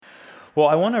Well,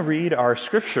 I want to read our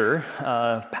scripture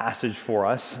passage for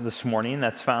us this morning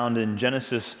that's found in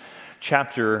Genesis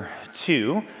chapter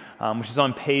 2, which is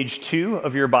on page 2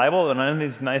 of your Bible. And one of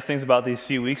these nice things about these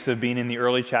few weeks of being in the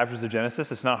early chapters of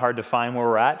Genesis, it's not hard to find where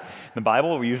we're at in the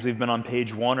Bible. We usually have been on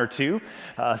page 1 or 2.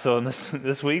 So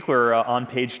this week we're on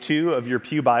page 2 of your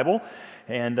Pew Bible.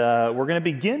 And we're going to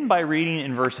begin by reading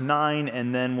in verse 9,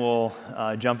 and then we'll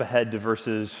jump ahead to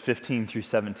verses 15 through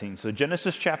 17. So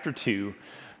Genesis chapter 2,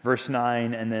 verse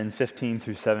 9, and then 15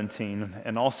 through 17.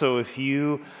 And also, if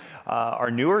you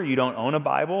are newer, you don't own a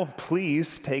Bible,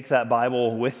 please take that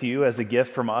Bible with you as a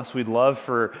gift from us. We'd love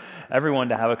for everyone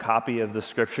to have a copy of the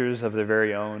scriptures of their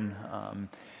very own.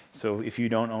 So if you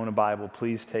don't own a Bible,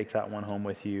 please take that one home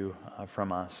with you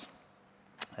from us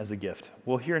as a gift.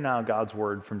 We'll hear now God's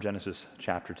word from Genesis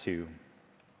chapter 2.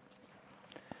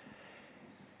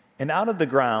 And out of the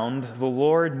ground the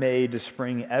Lord made to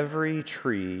spring every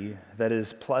tree that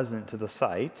is pleasant to the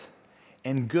sight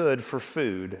and good for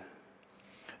food.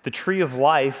 The tree of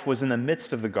life was in the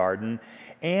midst of the garden,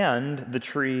 and the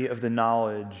tree of the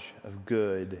knowledge of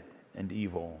good and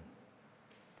evil.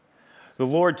 The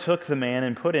Lord took the man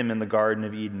and put him in the Garden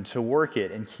of Eden to work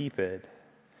it and keep it.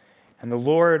 And the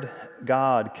Lord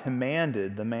God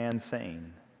commanded the man,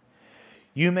 saying,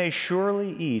 "You may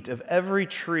surely eat of every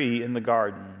tree in the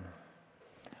garden,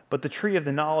 but the tree of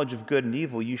the knowledge of good and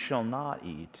evil you shall not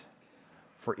eat,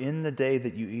 for in the day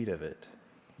that you eat of it,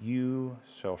 you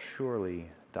shall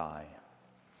surely die."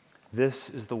 This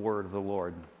is the word of the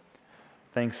Lord.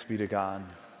 Thanks be to God.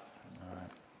 All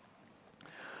right.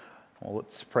 Well,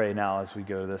 let's pray now as we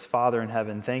go to this. Father in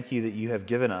heaven, thank you that you have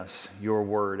given us your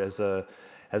word as a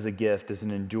gift, as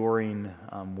an enduring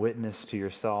witness to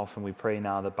yourself. And we pray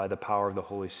now that by the power of the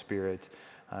Holy Spirit,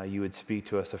 you would speak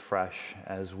to us afresh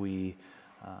as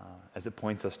it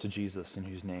points us to Jesus, in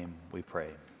whose name we pray.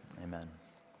 Amen.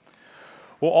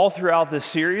 Well, all throughout this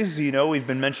series, we've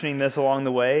been mentioning this along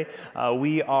the way.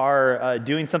 We are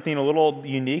doing something a little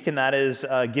unique, and that is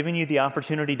giving you the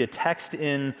opportunity to text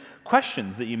in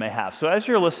questions that you may have. So as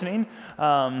you're listening,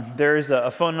 there's a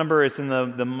phone number. It's in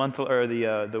the month or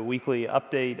the weekly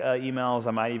update emails.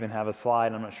 I might even have a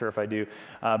slide. I'm not sure if I do.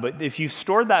 But if you've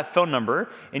stored that phone number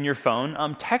in your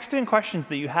phone, text in questions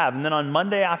that you have. And then on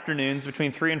Monday afternoons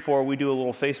between 3 and 4, we do a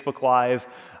little Facebook Live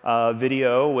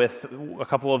video with a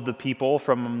couple of the people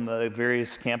from the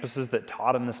various campuses that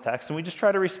taught in this text, and we just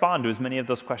try to respond to as many of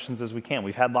those questions as we can.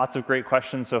 We've had lots of great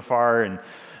questions so far, and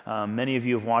many of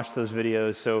you have watched those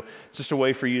videos, so it's just a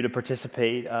way for you to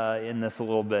participate in this a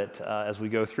little bit as we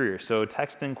go through here. So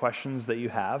text in questions that you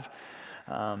have,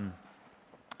 and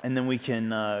then we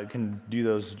can do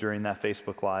those during that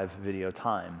Facebook Live video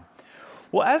time.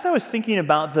 Well, as I was thinking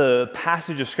about the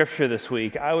passage of Scripture this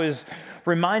week, I was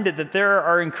reminded that there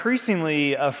are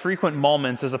increasingly frequent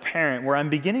moments as a parent where I'm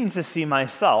beginning to see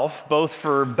myself, both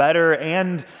for better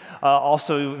and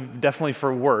also definitely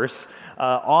for worse,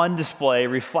 on display,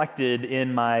 reflected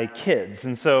in my kids.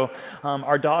 And so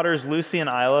our daughters, Lucy and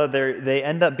Isla, they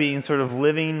end up being sort of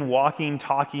living, walking,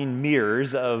 talking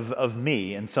mirrors of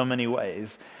me in so many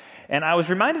ways. And I was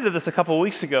reminded of this a couple of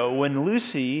weeks ago when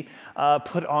Lucy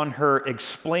put on her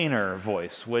explainer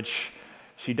voice, which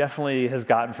she definitely has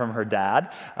gotten from her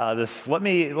dad. This let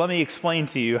me explain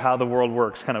to you how the world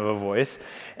works kind of a voice.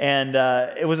 And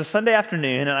it was a Sunday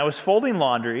afternoon, and I was folding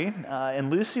laundry, and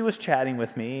Lucy was chatting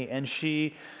with me, and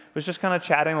she was just kind of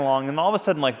chatting along, and all of a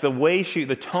sudden, like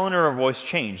the tone of her voice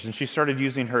changed, and she started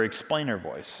using her explainer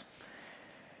voice.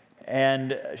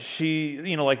 And she,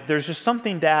 there's just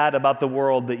something, Dad, about the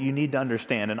world that you need to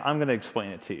understand, and I'm going to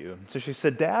explain it to you. So she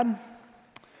said, Dad,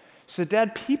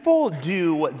 people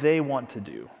do what they want to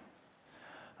do.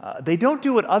 They don't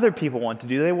do what other people want to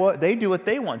do. They do what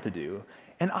they want to do.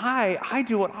 And I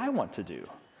do what I want to do.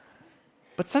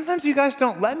 But sometimes you guys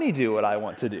don't let me do what I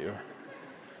want to do.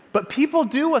 But people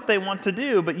do what they want to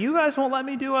do, but you guys won't let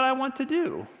me do what I want to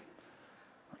do.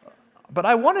 But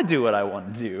I want to do what I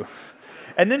want to do.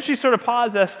 And then she sort of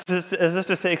paused as if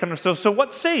to say, so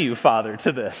what say you, Father,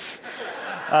 to this?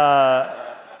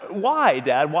 Why,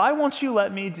 Dad? Why won't you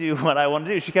let me do what I want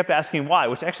to do? She kept asking why,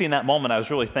 which actually in that moment I was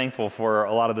really thankful for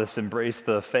a lot of this embrace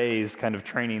the phase kind of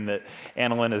training that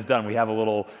Annalyn has done. We have a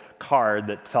little card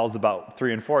that tells about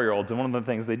 3 and 4-year-olds, and one of the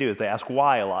things they do is they ask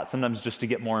why a lot, sometimes just to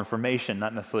get more information,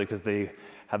 not necessarily because they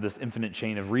have this infinite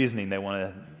chain of reasoning they want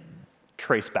to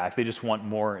trace back. They just want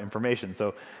more information.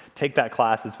 So take that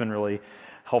class. It's been really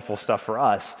helpful stuff for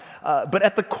us. But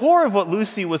at the core of what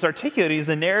Lucy was articulating is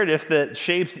a narrative that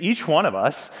shapes each one of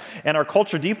us and our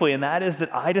culture deeply, and that is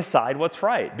that I decide what's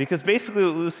right. Because basically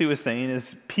what Lucy was saying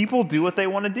is people do what they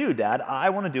want to do, Dad. I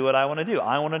want to do what I want to do.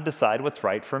 I want to decide what's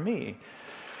right for me.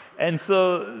 And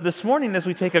so this morning, as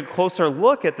we take a closer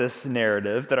look at this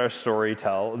narrative that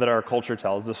our culture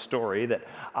tells, the story that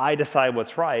I decide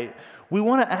what's right, we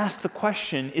want to ask the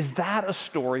question, is that a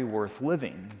story worth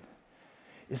living?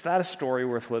 Is that a story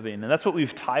worth living? And that's what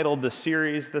we've titled the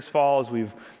series this fall as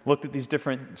we've looked at these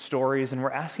different stories, and we're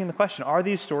asking the question, are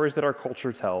these stories that our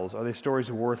culture tells, are they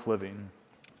stories worth living?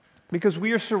 Because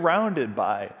we are surrounded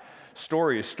by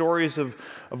stories of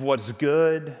what's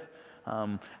good,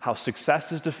 how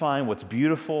success is defined, what's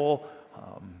beautiful,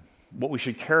 what we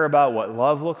should care about, what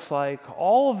love looks like.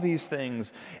 All of these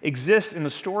things exist in the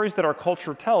stories that our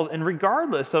culture tells, and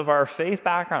regardless of our faith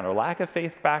background or lack of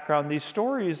faith background, these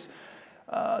stories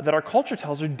that our culture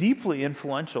tells are deeply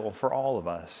influential for all of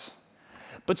us.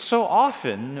 But so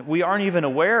often, we aren't even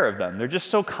aware of them. They're just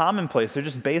so commonplace. They're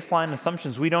just baseline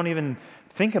assumptions. We don't even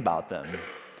think about them.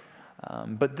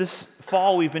 But this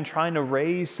fall, we've been trying to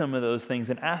raise some of those things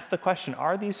and ask the question,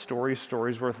 are these stories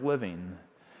worth living?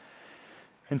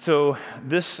 And so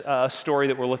this story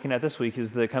that we're looking at this week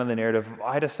is the kind of the narrative,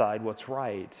 I decide what's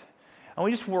right.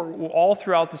 And we're all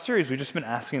throughout the series, we've just been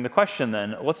asking the question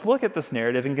then, let's look at this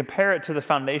narrative and compare it to the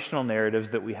foundational narratives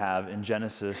that we have in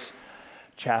Genesis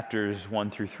chapters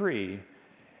 1 through 3.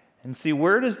 And see,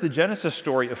 where does the Genesis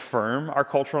story affirm our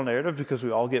cultural narrative, because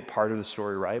we all get part of the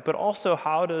story right, but also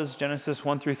how does Genesis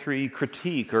 1 through 3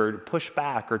 critique or push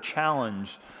back or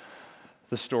challenge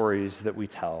the stories that we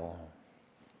tell?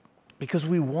 Because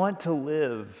we want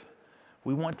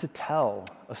to tell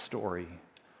a story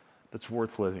that's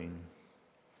worth living.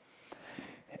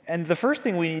 And the first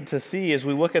thing we need to see as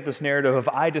we look at this narrative of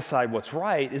I decide what's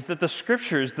right is that the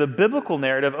scriptures, the biblical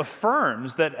narrative,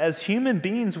 affirms that as human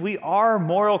beings, we are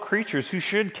moral creatures who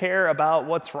should care about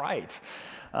what's right.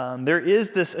 There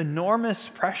is this enormous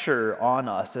pressure on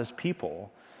us as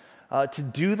people to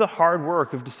do the hard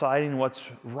work of deciding what's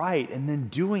right and then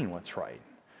doing what's right.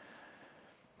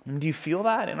 And do you feel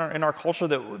that in our culture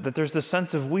that there's this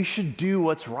sense of we should do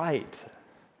what's right?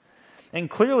 And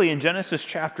clearly in Genesis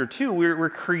chapter 2, we're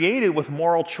created with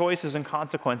moral choices and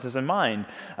consequences in mind.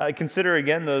 Consider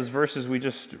again those verses we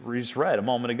just read a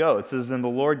moment ago. It says, "And the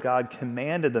Lord God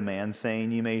commanded the man,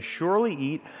 saying, 'You may surely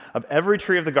eat of every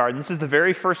tree of the garden.'" This is the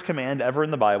very first command ever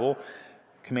in the Bible.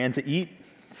 Command to eat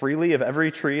freely of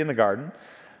every tree in the garden.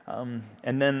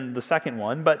 And then the second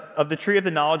one, "But of the tree of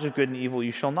the knowledge of good and evil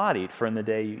you shall not eat, for in the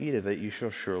day you eat of it you shall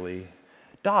surely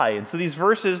die." And so these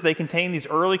verses, they contain these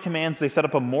early commands. They set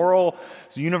up a moral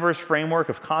universe framework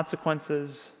of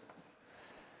consequences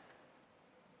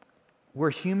where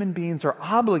human beings are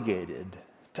obligated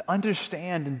to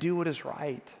understand and do what is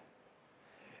right.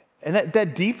 And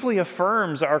that deeply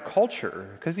affirms our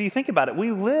culture. Because you think about it,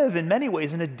 we live in many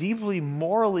ways in a deeply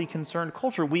morally concerned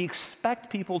culture. We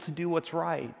expect people to do what's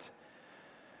right.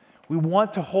 We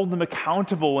want to hold them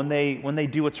accountable when they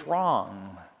do what's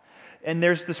wrong. And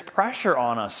there's this pressure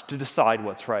on us to decide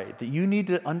what's right, that you need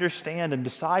to understand and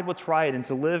decide what's right and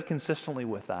to live consistently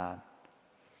with that.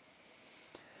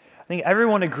 I think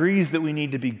everyone agrees that we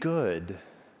need to be good.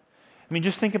 I mean,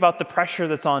 just think about the pressure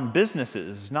that's on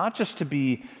businesses, not just to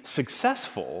be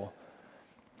successful,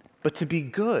 but to be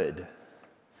good.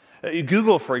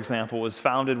 Google, for example, was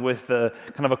founded with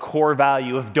kind of a core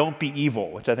value of don't be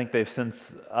evil, which I think they've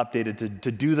since updated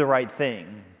to do the right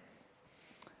thing.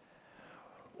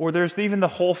 Or there's even the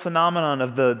whole phenomenon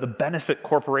of the benefit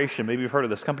corporation. Maybe you've heard of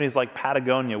this. Companies like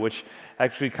Patagonia, which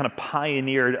actually kind of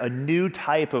pioneered a new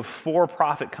type of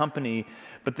for-profit company,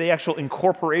 but the actual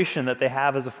incorporation that they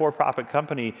have as a for-profit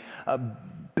company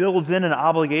builds in an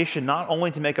obligation not only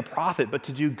to make a profit, but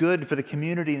to do good for the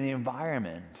community and the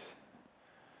environment.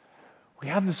 We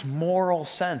have this moral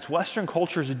sense. Western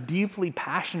culture is deeply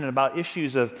passionate about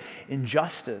issues of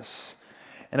injustice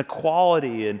and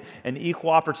equality and equal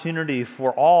opportunity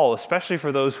for all, especially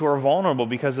for those who are vulnerable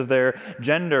because of their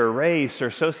gender, race, or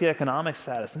socioeconomic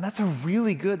status. And that's a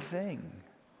really good thing.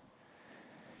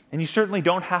 And you certainly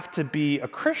don't have to be a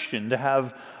Christian to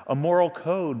have a moral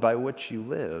code by which you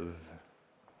live.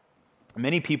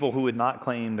 Many people who would not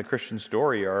claim the Christian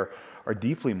story are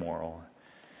deeply moral.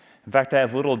 In fact, I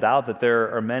have little doubt that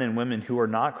there are men and women who are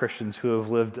not Christians who have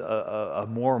lived a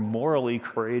more morally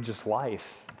courageous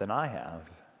life than I have.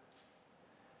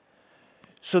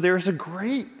 So there's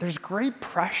great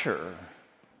pressure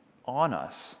on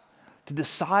us to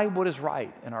decide what is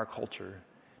right in our culture,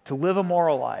 to live a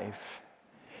moral life.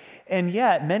 And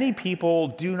yet, many people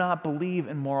do not believe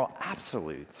in moral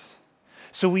absolutes.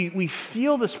 So we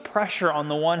feel this pressure on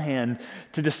the one hand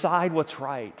to decide what's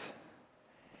right,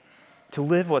 to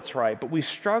live what's right, but we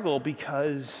struggle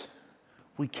because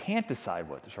we can't decide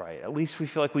what's right. At least we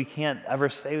feel like we can't ever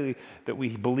say that we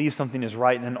believe something is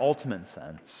right in an ultimate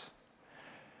sense.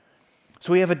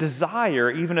 So we have a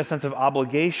desire, even a sense of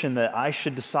obligation that I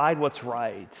should decide what's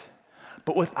right.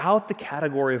 But without the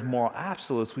category of moral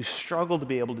absolutes, we struggle to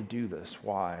be able to do this.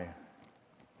 Why?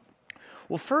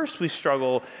 Well, first we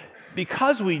struggle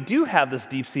because we do have this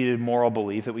deep-seated moral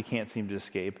belief that we can't seem to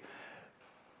escape,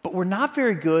 but we're not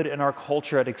very good in our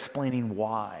culture at explaining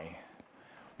why.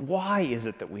 Why is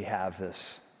it that we have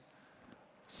this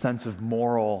sense of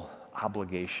moral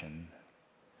obligation?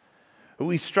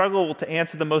 We struggle to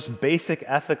answer the most basic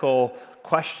ethical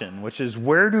question, which is,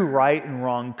 where do right and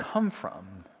wrong come from?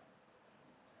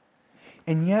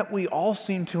 And yet we all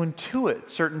seem to intuit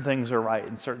certain things are right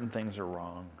and certain things are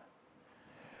wrong.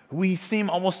 We seem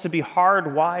almost to be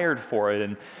hardwired for it,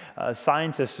 and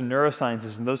scientists and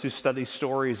neuroscientists and those who study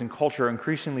stories and culture are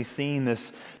increasingly seeing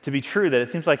this to be true, that it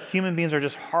seems like human beings are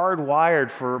just hardwired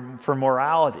for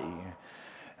morality.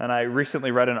 And I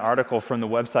recently read an article from the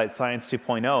website Science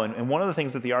 2.0, and one of the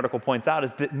things that the article points out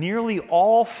is that nearly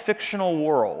all fictional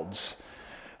worlds,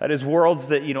 that is, worlds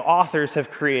that authors have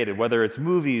created, whether it's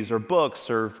movies or books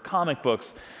or comic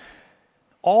books,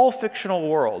 all fictional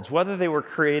worlds, whether they were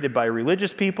created by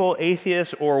religious people,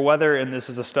 atheists, or whether, and this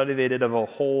is a study they did of a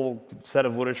whole set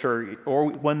of literature, or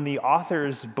when the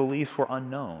author's beliefs were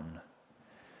unknown,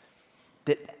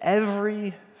 that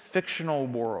every fictional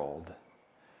world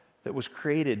that was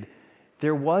created,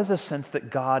 there was a sense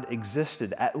that God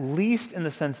existed, at least in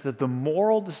the sense that the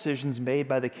moral decisions made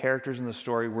by the characters in the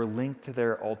story were linked to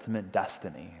their ultimate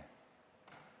destiny.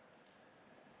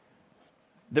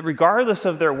 That regardless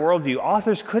of their worldview,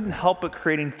 authors couldn't help but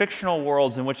creating fictional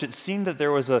worlds in which it seemed that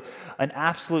there was an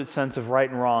absolute sense of right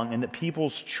and wrong, and that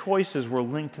people's choices were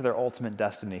linked to their ultimate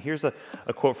destiny. Here's a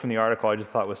quote from the article I just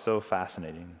thought was so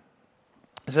fascinating.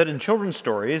 It said, in children's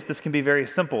stories, this can be very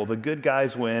simple. The good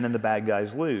guys win and the bad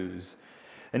guys lose.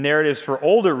 In narratives for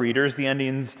older readers, the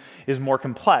endings is more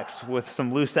complex, with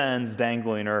some loose ends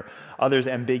dangling or others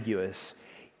ambiguous.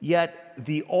 Yet,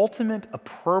 the ultimate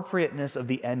appropriateness of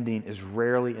the ending is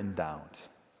rarely in doubt.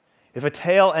 If a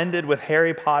tale ended with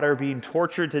Harry Potter being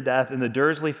tortured to death and the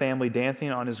Dursley family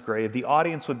dancing on his grave, the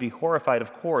audience would be horrified,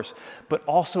 of course, but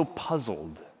also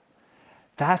puzzled.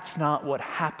 That's not what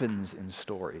happens in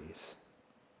stories.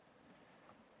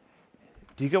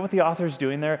 Do you get what the author's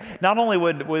doing there? Not only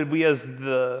would we as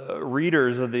the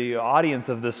readers or the audience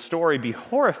of this story be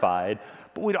horrified,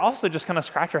 but we'd also just kind of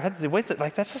scratch our heads and say, wait,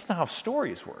 that's just not how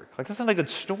stories work. That's not a good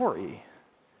story.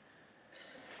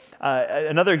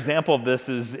 Another example of this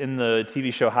is in the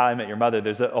TV show How I Met Your Mother.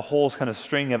 There's a whole kind of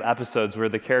string of episodes where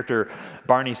the character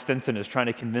Barney Stinson is trying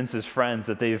to convince his friends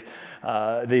that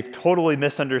they've totally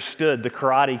misunderstood the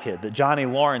Karate Kid, that Johnny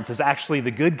Lawrence is actually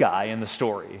the good guy in the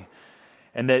story,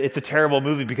 and that it's a terrible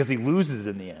movie because he loses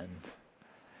in the end.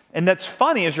 And that's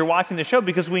funny as you're watching the show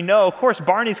because we know, of course,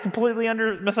 Barney's completely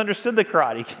misunderstood the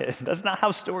Karate Kid. That's not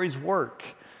how stories work.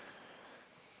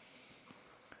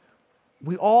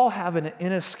 We all have an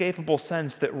inescapable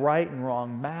sense that right and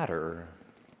wrong matter.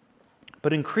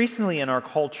 But increasingly in our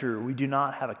culture, we do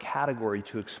not have a category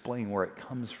to explain where it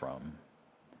comes from.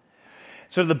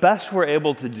 So the best we're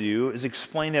able to do is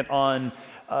explain it on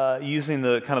using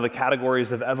the kind of the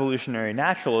categories of evolutionary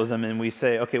naturalism, and we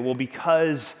say, okay, well,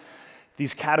 because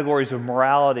these categories of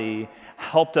morality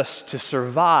helped us to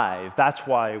survive, that's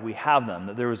why we have them,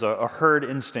 that there was a herd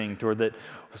instinct, or that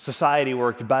society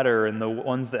worked better, and the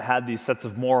ones that had these sets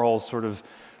of morals sort of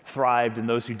thrived, and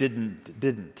those who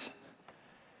didn't.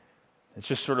 It's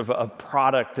just sort of a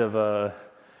product of a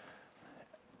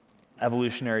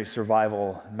evolutionary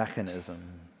survival mechanism.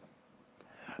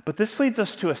 But this leads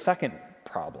us to a second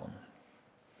problem.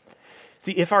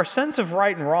 See, if our sense of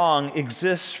right and wrong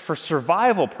exists for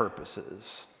survival purposes,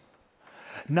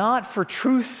 not for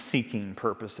truth-seeking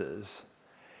purposes,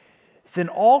 then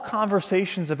all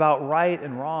conversations about right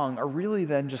and wrong are really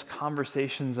then just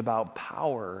conversations about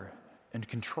power and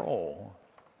control.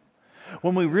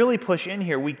 When we really push in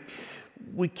here,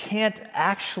 we can't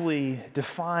actually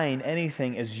define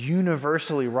anything as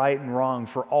universally right and wrong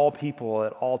for all people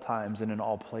at all times and in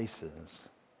all places.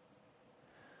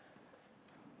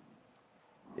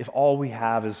 If all we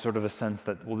have is sort of a sense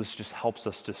that, well, this just helps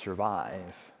us to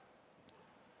survive.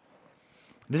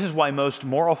 This is why most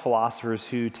moral philosophers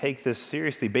who take this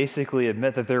seriously basically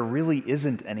admit that there really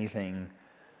isn't anything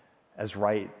as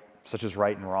right, such as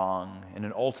right and wrong, in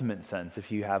an ultimate sense, if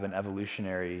you have an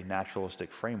evolutionary naturalistic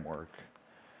framework.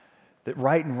 That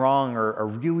right and wrong are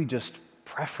really just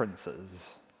preferences.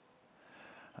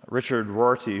 Richard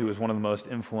Rorty, who was one of the most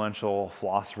influential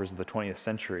philosophers of the 20th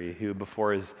century, who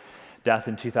before his death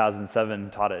in 2007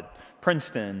 taught at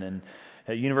Princeton and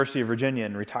at University of Virginia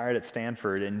and retired at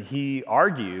Stanford, and he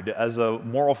argued as a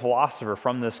moral philosopher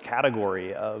from this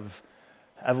category of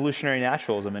evolutionary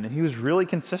naturalism, and he was really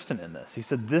consistent in this. He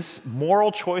said,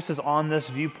 moral choices on this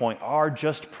viewpoint are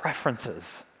just preferences.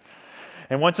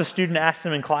 And once a student asked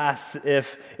him in class,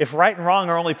 if right and wrong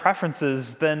are only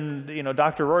preferences, then,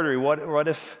 Dr. Rotary, what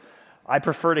if I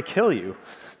prefer to kill you?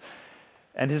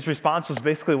 And his response was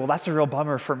basically, well, that's a real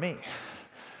bummer for me.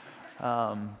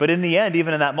 But in the end,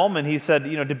 even in that moment, he said,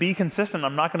 to be consistent,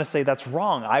 I'm not going to say that's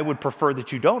wrong. I would prefer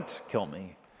that you don't kill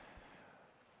me.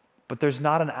 But there's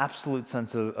not an absolute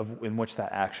sense of in which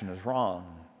that action is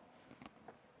wrong.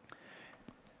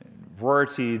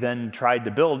 Rorty then tried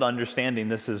to build, understanding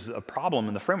this is a problem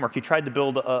in the framework, he tried to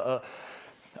build a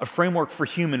framework for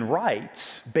human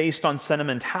rights based on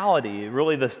sentimentality,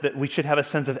 really that we should have a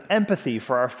sense of empathy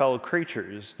for our fellow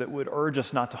creatures that would urge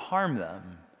us not to harm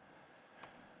them.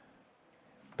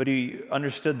 But he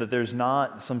understood that there's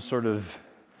not some sort of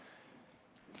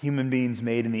human beings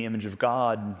made in the image of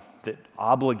God that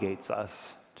obligates us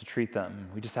to treat them.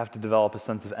 We just have to develop a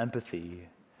sense of empathy.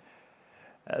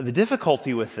 The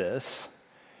difficulty with this,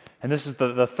 and this is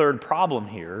the third problem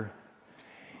here,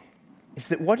 is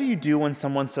that what do you do when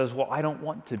someone says, well, I don't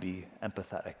want to be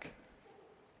empathetic?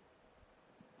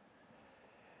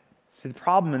 See, the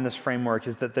problem in this framework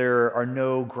is that there are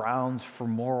no grounds for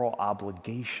moral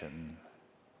obligation.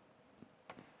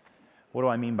 What do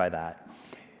I mean by that?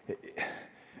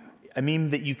 I mean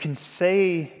that you can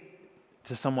say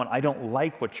to someone, I don't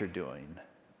like what you're doing,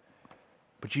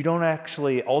 but you don't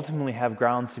actually ultimately have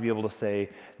grounds to be able to say,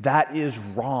 that is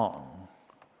wrong.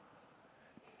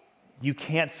 You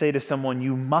can't say to someone,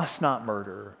 you must not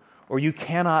murder, or you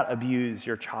cannot abuse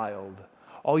your child.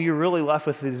 All you're really left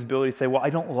with is the ability to say, well,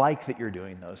 I don't like that you're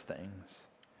doing those things.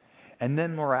 And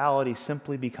then morality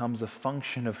simply becomes a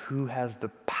function of who has the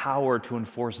power to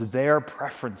enforce their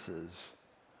preferences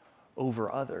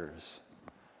over others.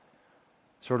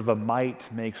 Sort of a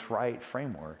might makes right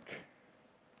framework.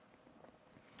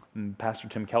 And Pastor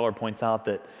Tim Keller points out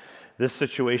that this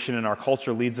situation in our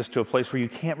culture leads us to a place where you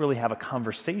can't really have a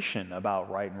conversation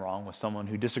about right and wrong with someone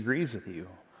who disagrees with you.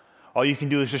 All you can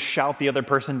do is just shout the other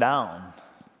person down.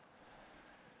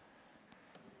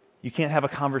 You can't have a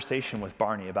conversation with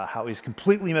Barney about how he's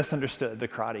completely misunderstood the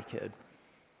Karate Kid.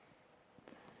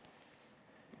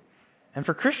 And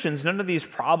for Christians, none of these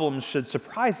problems should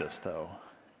surprise us, though.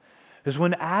 Because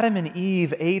when Adam and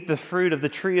Eve ate the fruit of the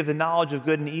tree of the knowledge of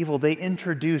good and evil, they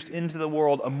introduced into the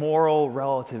world a moral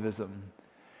relativism.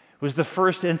 It was the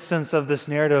first instance of this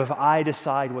narrative of, I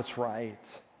decide what's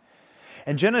right.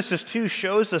 And Genesis 2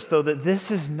 shows us, though, that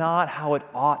this is not how it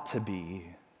ought to be.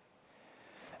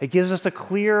 It gives us a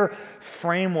clear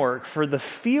framework for the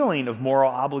feeling of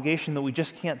moral obligation that we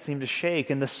just can't seem to shake,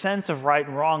 and the sense of right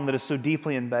and wrong that is so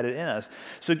deeply embedded in us.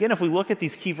 So again, if we look at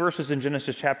these key verses in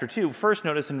Genesis chapter 2, first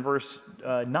notice in verse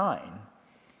 9.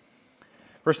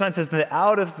 Verse 9 says, that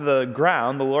out of the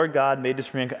ground the Lord God made to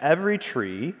spring every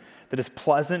tree that is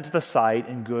pleasant to the sight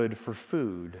and good for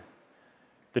food.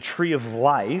 The tree of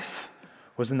life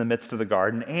was in the midst of the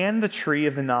garden, and the tree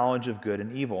of the knowledge of good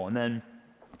and evil. And then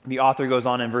the author goes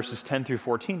on in verses 10 through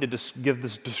 14 to give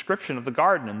this description of the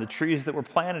garden and the trees that were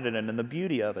planted in it and the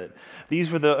beauty of it.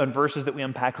 These were the verses that we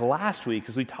unpacked last week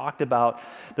as we talked about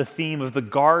the theme of the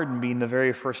garden being the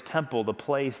very first temple, the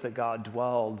place that God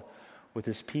dwelled with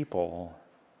his people.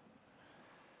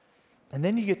 And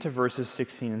then you get to verses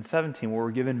 16 and 17 where we're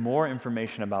given more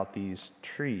information about these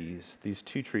trees, these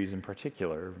two trees in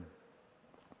particular.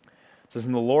 It says,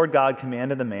 and the Lord God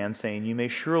commanded the man, saying, you may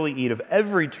surely eat of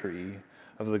every tree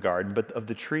of the garden, but of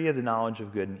the tree of the knowledge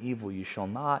of good and evil you shall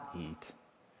not eat.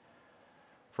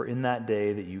 For in that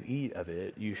day that you eat of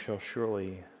it, you shall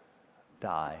surely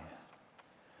die.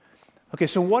 Okay,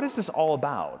 so what is this all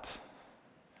about?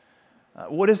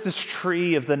 What is this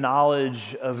tree of the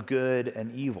knowledge of good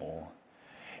and evil?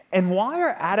 And why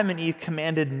are Adam and Eve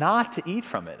commanded not to eat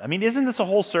from it? I mean, isn't this a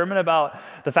whole sermon about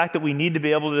the fact that we need to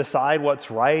be able to decide what's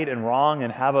right and wrong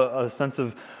and have a sense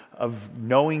of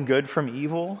knowing good from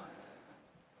evil?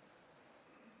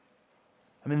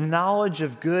 I mean, the knowledge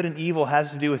of good and evil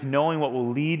has to do with knowing what will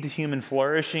lead to human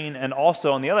flourishing and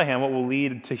also, on the other hand, what will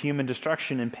lead to human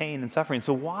destruction and pain and suffering.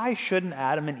 So why shouldn't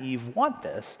Adam and Eve want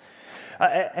this?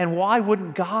 And why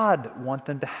wouldn't God want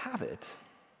them to have it?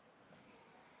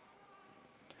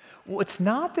 Well, it's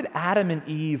not that Adam and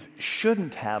Eve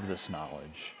shouldn't have this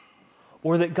knowledge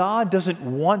or that God doesn't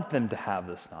want them to have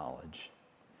this knowledge.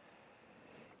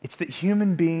 It's that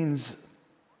human beings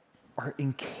are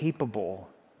incapable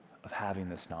of having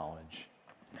this knowledge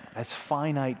as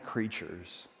finite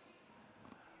creatures.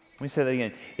 Let me say that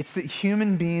again. It's that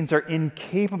human beings are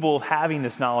incapable of having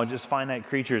this knowledge as finite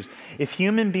creatures. If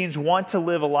human beings want to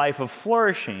live a life of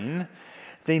flourishing,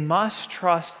 They must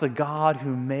trust the God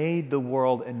who made the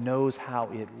world and knows how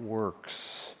it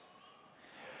works.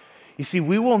 You see,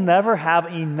 we will never have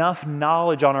enough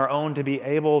knowledge on our own to be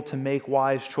able to make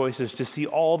wise choices, to see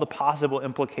all the possible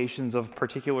implications of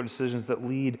particular decisions that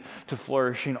lead to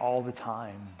flourishing all the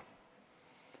time.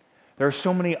 There are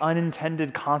so many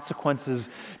unintended consequences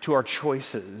to our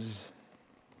choices.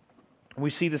 We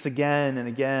see this again and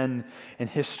again in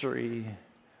history.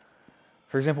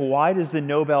 For example, why does the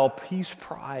Nobel Peace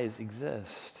Prize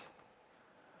exist?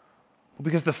 Well,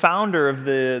 because the founder of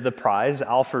the prize,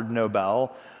 Alfred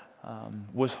Nobel,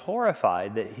 was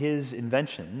horrified that his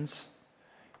inventions,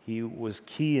 he was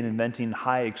key in inventing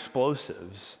high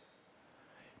explosives.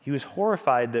 He was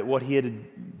horrified that what he had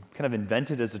kind of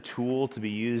invented as a tool to be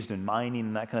used in mining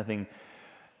and that kind of thing,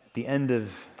 at the end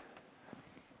of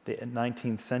the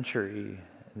 19th century,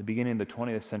 the beginning of the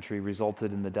 20th century,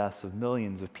 resulted in the deaths of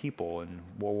millions of people in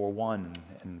World War I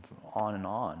and on and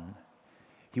on.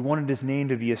 He wanted his name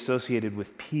to be associated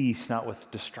with peace, not with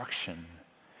destruction.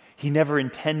 He never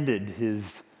intended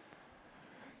his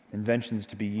inventions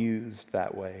to be used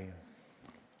that way.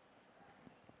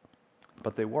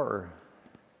 But they were.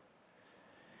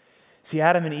 See,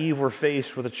 Adam and Eve were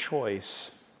faced with a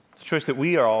choice. It's a choice that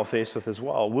we are all faced with as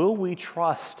well. Will we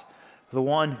trust the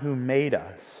one who made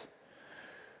us,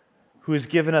 who has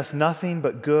given us nothing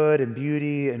but good and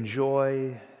beauty and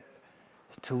joy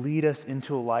to lead us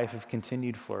into a life of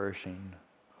continued flourishing?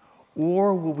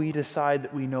 Or will we decide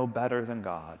that we know better than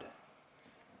God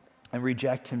and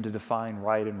reject him to define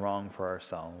right and wrong for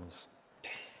ourselves?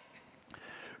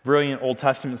 Brilliant Old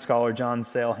Testament scholar John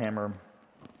Sailhammer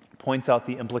points out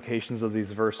the implications of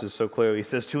these verses so clearly. He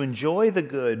says, to enjoy the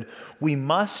good, we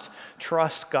must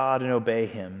trust God and obey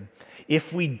him.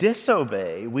 If we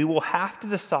disobey, we will have to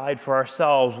decide for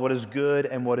ourselves what is good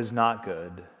and what is not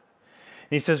good.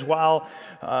 And he says, while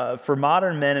for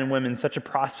modern men and women such a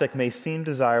prospect may seem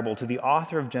desirable, to the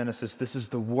author of Genesis, this is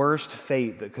the worst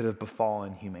fate that could have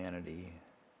befallen humanity.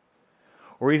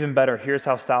 Or even better, here's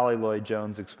how Sally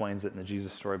Lloyd-Jones explains it in the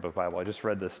Jesus Storybook Bible. I just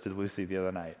read this to Lucy the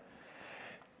other night.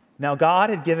 Now, God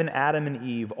had given Adam and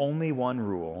Eve only one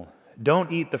rule.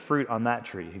 Don't eat the fruit on that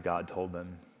tree, God told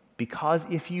them. Because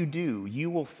if you do,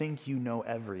 you will think you know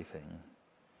everything.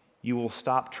 You will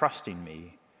stop trusting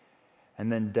me,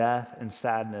 and then death and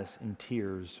sadness and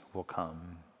tears will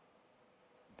come.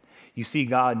 You see,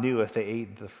 God knew if they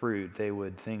ate the fruit, they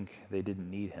would think they didn't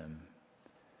need him,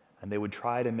 and they would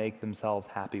try to make themselves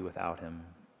happy without him.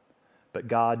 But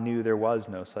God knew there was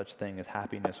no such thing as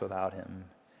happiness without him,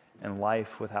 and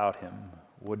life without him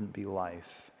wouldn't be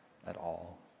life at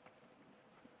all.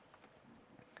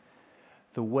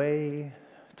 The way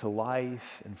to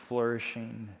life and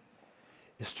flourishing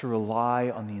is to rely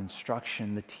on the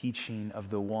instruction, the teaching of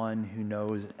the one who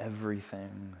knows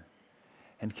everything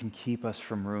and can keep us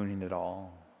from ruining it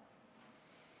all.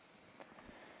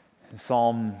 In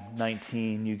Psalm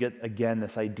 19, you get again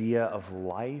this idea of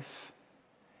life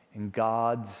and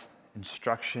God's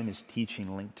instruction, his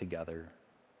teaching linked together.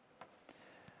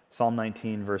 Psalm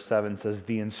 19, verse 7 says,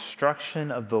 the instruction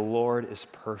of the Lord is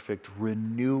perfect,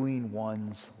 renewing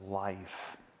one's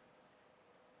life.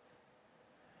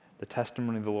 The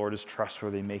testimony of the Lord is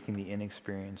trustworthy, making the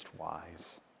inexperienced wise.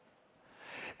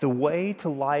 The way to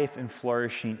life and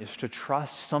flourishing is to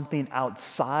trust something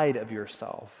outside of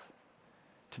yourself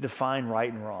to define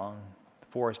right and wrong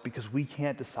for us, because we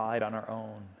can't decide on our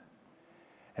own.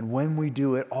 And when we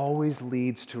do, it always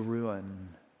leads to ruin.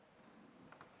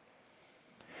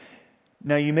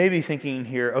 Now, you may be thinking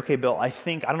here, okay, Bill,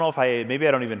 maybe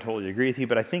I don't even totally agree with you,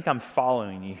 but I think I'm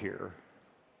following you here.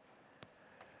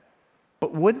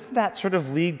 But wouldn't that sort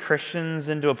of lead Christians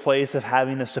into a place of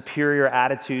having a superior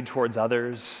attitude towards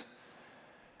others?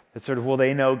 It's sort of, well,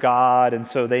 they know God, and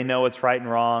so they know what's right and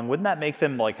wrong. Wouldn't that make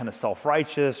them like kind of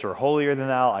self-righteous or holier than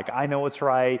thou? Like, I know what's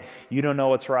right, you don't know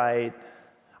what's right.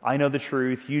 I know the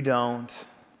truth, you don't.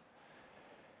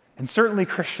 And certainly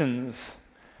Christians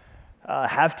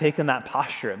have taken that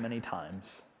posture at many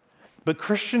times. But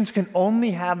Christians can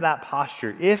only have that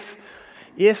posture if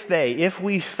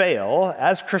we fail,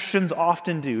 as Christians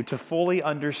often do, to fully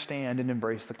understand and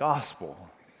embrace the gospel.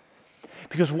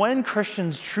 Because when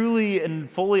Christians truly and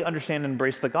fully understand and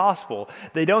embrace the gospel,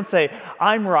 they don't say,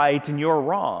 I'm right and you're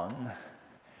wrong.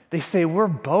 They say, we're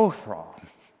both wrong.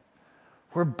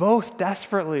 We're both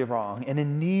desperately wrong and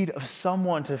in need of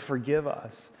someone to forgive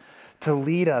us, to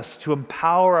lead us, to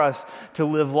empower us to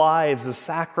live lives of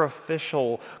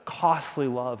sacrificial, costly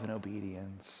love and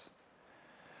obedience.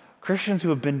 Christians who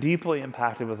have been deeply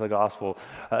impacted with the gospel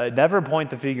never point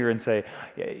the finger and say,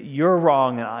 you're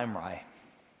wrong and I'm right.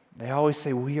 They always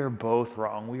say, we are both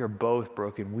wrong. We are both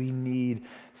broken. We need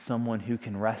someone who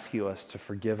can rescue us, to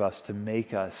forgive us, to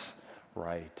make us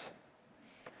right.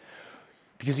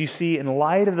 Because you see, in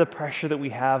light of the pressure that we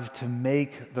have to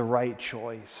make the right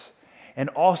choice, and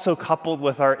also coupled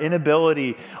with our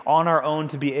inability on our own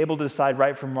to be able to decide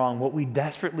right from wrong, what we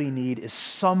desperately need is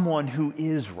someone who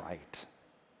is right.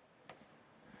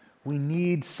 We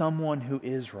need someone who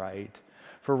is right.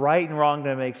 For right and wrong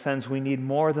to make sense, we need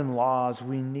more than laws.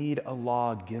 We need a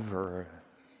lawgiver.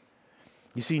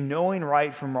 You see, knowing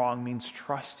right from wrong means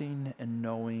trusting and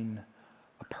knowing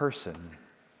a person.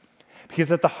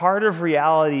 Because at the heart of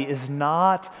reality is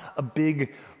not a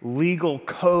big legal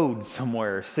code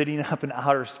somewhere sitting up in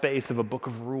outer space of a book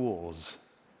of rules.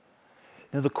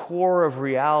 The core of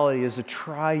reality is a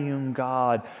triune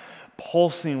God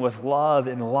pulsing with love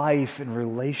and life and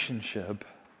relationship.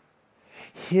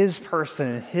 His person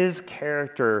and His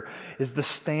character is the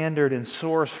standard and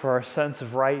source for our sense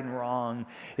of right and wrong.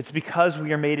 It's because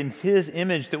we are made in His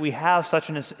image that we have such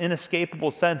an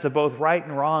inescapable sense of both right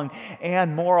and wrong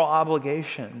and moral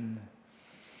obligation.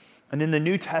 And in the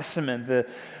New Testament,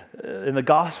 in the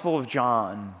Gospel of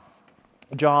John,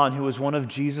 who was one of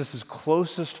Jesus'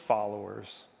 closest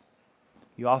followers,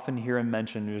 you often hear him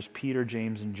mentioned. There's Peter,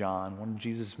 James, and John, one of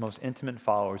Jesus' most intimate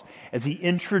followers. As he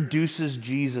introduces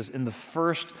Jesus in the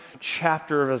first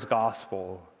chapter of his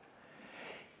gospel,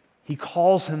 he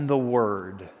calls him the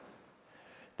Word,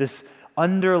 this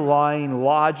underlying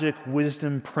logic,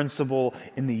 wisdom principle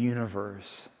in the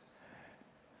universe,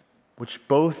 which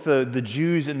both the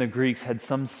Jews and the Greeks had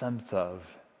some sense of.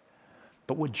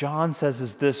 But what John says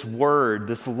is this word,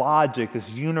 this logic, this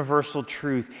universal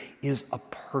truth is a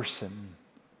person.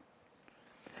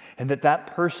 And that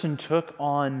person took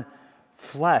on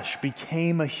flesh,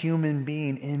 became a human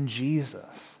being in Jesus.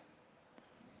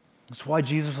 That's why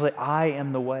Jesus was like, I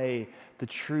am the way, the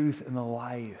truth, and the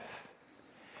life.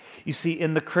 You see,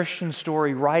 in the Christian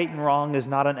story, right and wrong is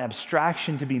not an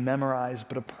abstraction to be memorized,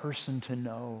 but a person to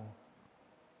know.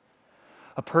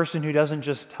 A person who doesn't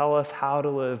just tell us how to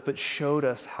live, but showed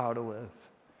us how to live.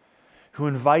 Who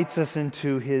invites us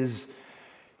into His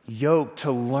yoke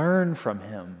to learn from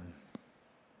Him.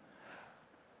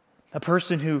 A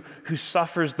person who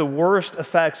suffers the worst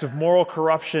effects of moral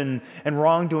corruption and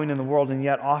wrongdoing in the world and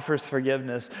yet offers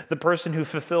forgiveness. The person who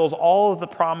fulfills all of the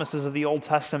promises of the Old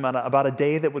Testament about a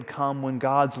day that would come when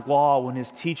God's law, when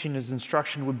His teaching, His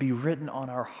instruction would be written on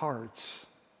our hearts.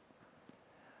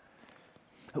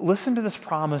 Listen to this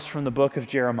promise from the book of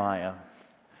Jeremiah,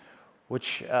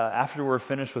 which after we're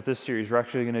finished with this series, we're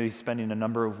actually going to be spending a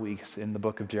number of weeks in the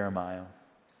book of Jeremiah.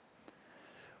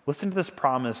 Listen to this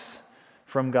promise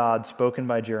from God spoken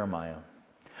by Jeremiah.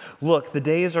 Look, the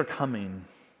days are coming,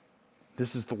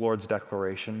 this is the Lord's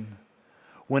declaration,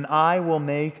 when I will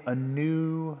make a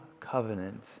new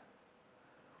covenant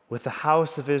with the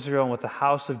house of Israel and with the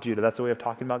house of Judah. That's the way of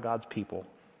talking about God's people.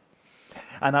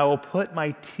 And I will put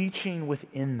my teaching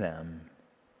within them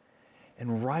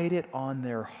and write it on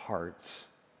their hearts.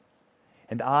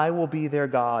 And I will be their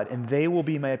God, and they will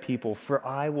be my people, for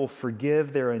I will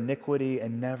forgive their iniquity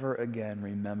and never again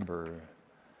remember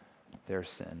their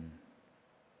sin.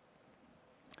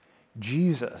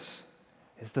 Jesus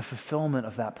is the fulfillment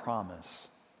of that promise.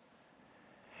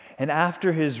 And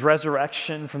after His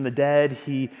resurrection from the dead,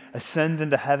 He ascends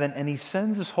into heaven and He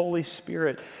sends His Holy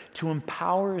Spirit to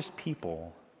empower His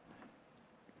people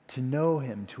to know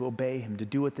Him, to obey Him, to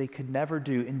do what they could never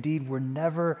do. Indeed, were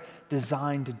never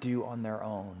designed to do on their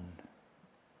own.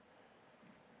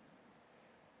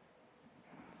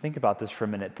 Think about this for a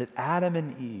minute, that Adam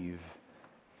and Eve,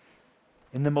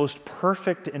 in the most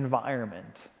perfect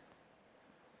environment,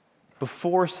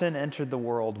 before sin entered the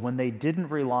world, when they didn't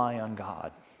rely on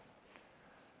God,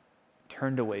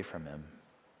 turned away from Him.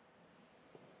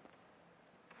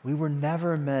 We were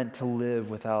never meant to live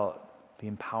without the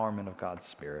empowerment of God's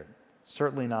Spirit.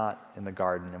 Certainly not in the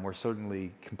garden, and we're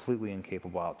certainly completely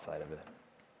incapable outside of it.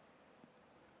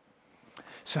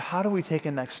 So how do we take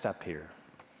a next step here?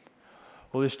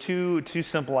 Well, there's two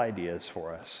simple ideas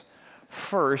for us.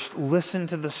 First, listen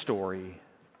to the story.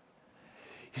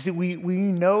 You see, we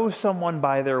know someone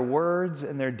by their words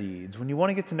and their deeds. When you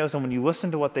want to get to know someone, you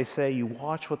listen to what they say, you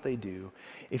watch what they do.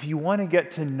 If you want to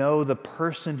get to know the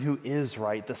person who is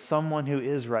right, the someone who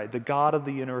is right, the God of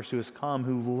the universe who has come,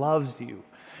 who loves you,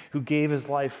 who gave His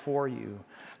life for you,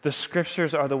 the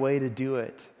Scriptures are the way to do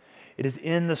it. It is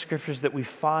in the Scriptures that we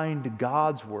find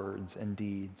God's words and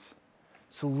deeds.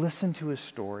 So listen to His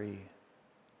story.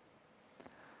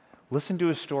 Listen to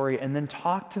His story and then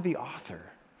talk to the author.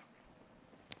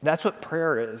 That's what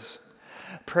prayer is.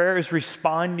 Prayer is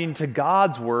responding to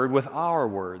God's word with our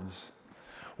words.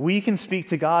 We can speak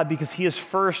to God because he has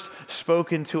first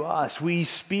spoken to us. We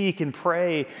speak and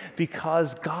pray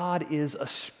because God is a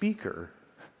speaker.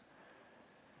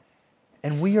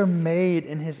 And we are made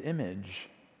in his image.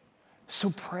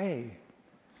 So pray.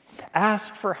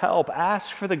 Ask for help.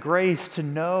 Ask for the grace to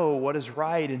know what is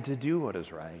right and to do what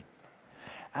is right.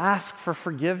 Ask for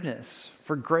forgiveness,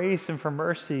 for grace and for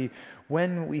mercy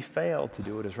when we fail to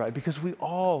do what is right, because we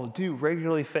all do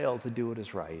regularly fail to do what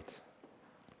is right.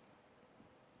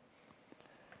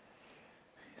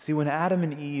 See, when Adam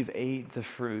and Eve ate the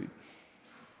fruit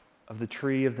of the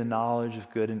tree of the knowledge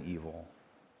of good and evil,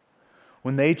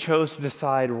 when they chose to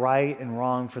decide right and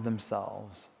wrong for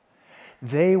themselves,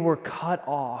 they were cut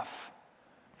off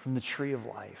from the tree of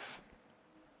life.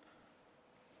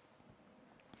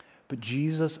 But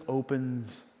Jesus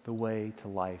opens the way to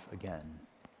life again.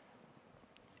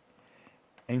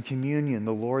 And communion,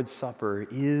 the Lord's Supper,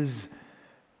 is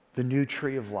the new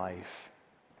tree of life.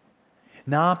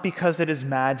 Not because it is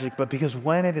magic, but because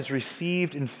when it is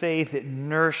received in faith, it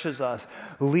nourishes us,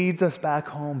 leads us back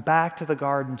home, back to the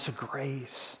garden, to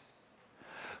grace.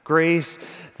 Grace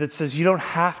that says you don't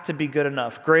have to be good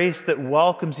enough. Grace that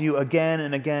welcomes you again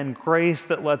and again. Grace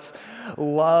that lets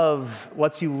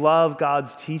you love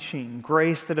God's teaching.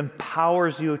 Grace that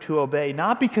empowers you to obey,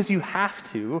 not because you have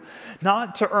to,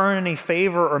 not to earn any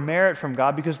favor or merit from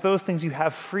God, because those things you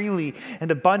have freely and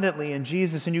abundantly in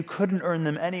Jesus, and you couldn't earn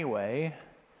them anyway.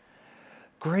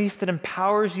 Grace that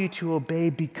empowers you to obey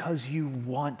because you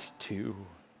want to.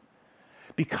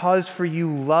 Because for you,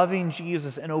 loving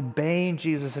Jesus and obeying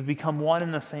Jesus have become one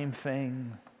and the same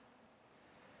thing.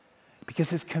 Because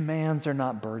his commands are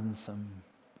not burdensome.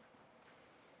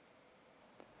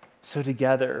 So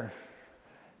together,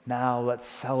 now let's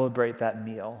celebrate that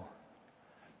meal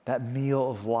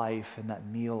of life and that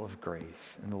meal of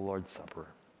grace in the Lord's Supper.